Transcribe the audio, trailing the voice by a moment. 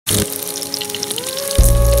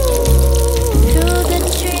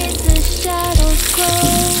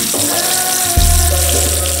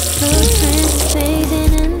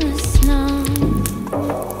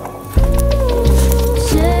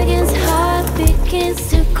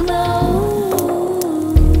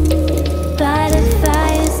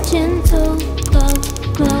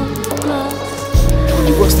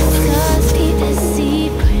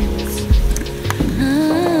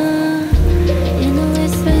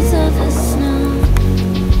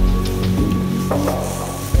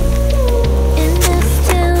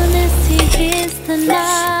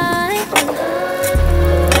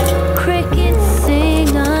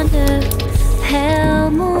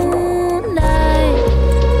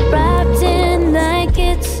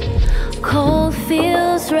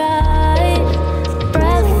feels right.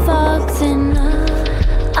 Breath fogs in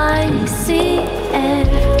the icy air.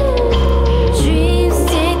 Dreams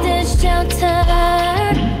take their shelter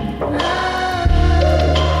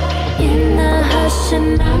in the hush of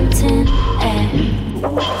mountain air.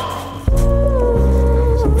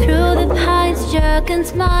 Through the pines,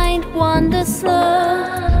 Jürgen's mind wanders slow.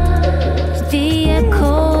 The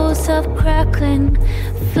echoes of crackling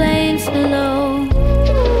flames below.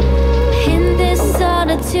 In this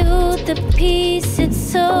solitude, the peace it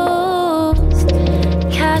sows,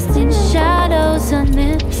 casting shadows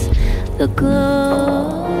amidst the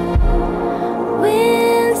glow.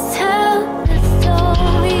 Winds tell the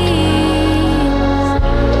stories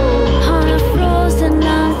on a frozen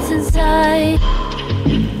mountainside.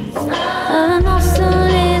 An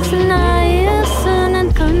obsolete nights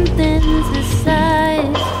and contents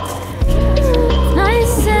aside. Night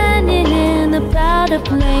standing in the powder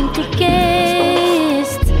blanket.